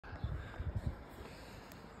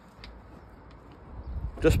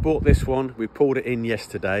Just bought this one. We pulled it in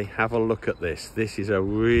yesterday. Have a look at this. This is a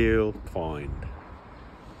real find.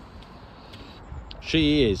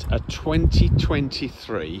 She is a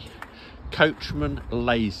 2023 Coachman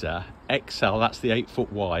Laser Xcel. That's the 8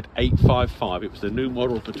 foot wide, 855. It was the new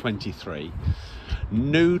model for 23.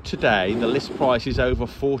 New today, the list price is over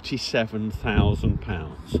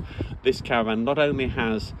 £47,000. This caravan not only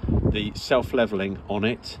has the self-leveling on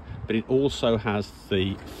it, but it also has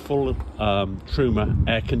the full Truma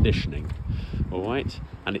air conditioning. All right,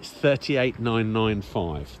 and it's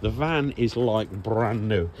 38,995. The van is like brand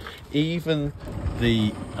new. Even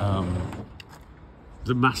the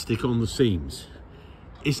mastic on the seams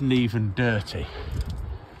isn't even dirty.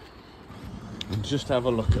 And just have a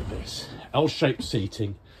look at this. L-shaped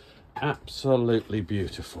seating, absolutely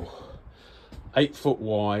beautiful. 8 foot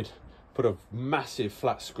wide, put a massive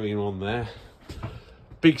flat screen on there.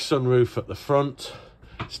 Big sunroof at the front,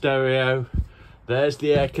 stereo. There's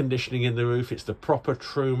the air conditioning in the roof. It's the proper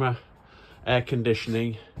Truma air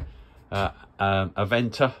conditioning, a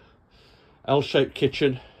venter, L-shaped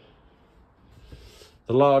kitchen,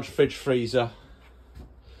 the large fridge freezer,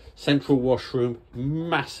 central washroom,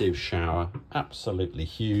 massive shower, absolutely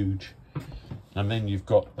huge. And then you've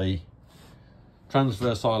got the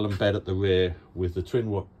transverse island bed at the rear with the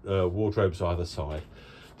twin wardrobes either side.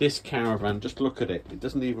 This caravan, just look at it. It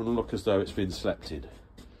doesn't even look as though it's been slept in.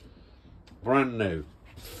 Brand new,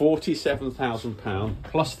 £47,000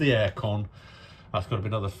 plus the aircon. That's got to be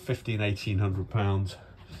another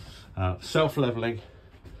 £1,500–1,800. Self-leveling,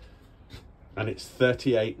 and it's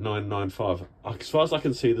 38,995. As far as I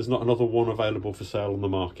can see, there's not another one available for sale on the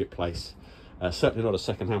marketplace. Certainly not a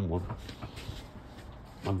second-hand one.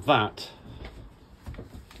 And that,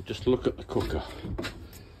 just look at the cooker.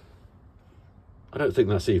 I don't think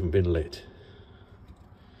that's even been lit.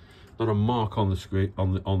 Not a mark on the screen,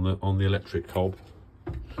 on the electric hob.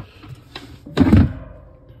 There's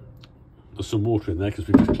some water in there because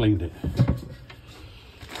we've just cleaned it.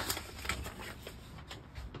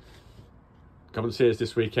 Come and see us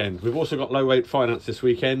this weekend. We've also got low rate finance this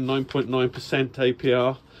weekend, 9.9%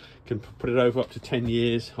 APR. Can put it over up to 10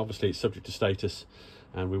 years. Obviously, it's subject to status,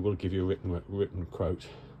 and we will give you a written quote.